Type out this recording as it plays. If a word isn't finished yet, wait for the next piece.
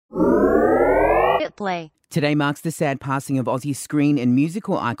play. Today marks the sad passing of Aussie screen and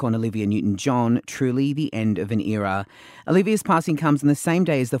musical icon Olivia Newton-John, truly the end of an era. Olivia's passing comes on the same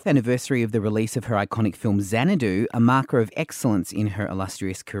day as the anniversary of the release of her iconic film Xanadu, a marker of excellence in her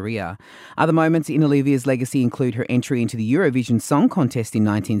illustrious career. Other moments in Olivia's legacy include her entry into the Eurovision Song Contest in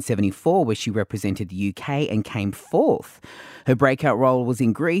 1974, where she represented the UK and came fourth. Her breakout role was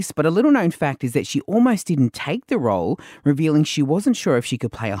in Greece, but a little-known fact is that she almost didn't take the role, revealing she wasn't sure if she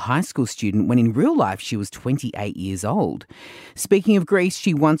could play a high school student when in real life she was 28 years old. Speaking of Greece,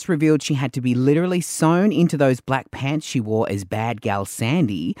 she once revealed she had to be literally sewn into those black pants she wore as bad gal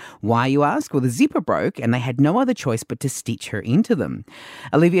Sandy. Why, you ask? Well, the zipper broke and they had no other choice but to stitch her into them.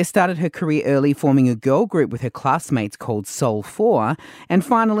 Olivia started her career early, forming a girl group with her classmates called Soul 4, and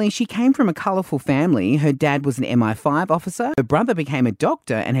finally she came from a colourful family. Her dad was an MI5 officer, her brother became a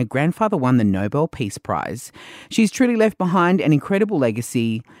doctor, and her grandfather won the Nobel Peace Prize. She's truly left behind an incredible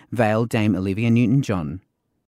legacy. Veiled Dame Olivia Newton-John.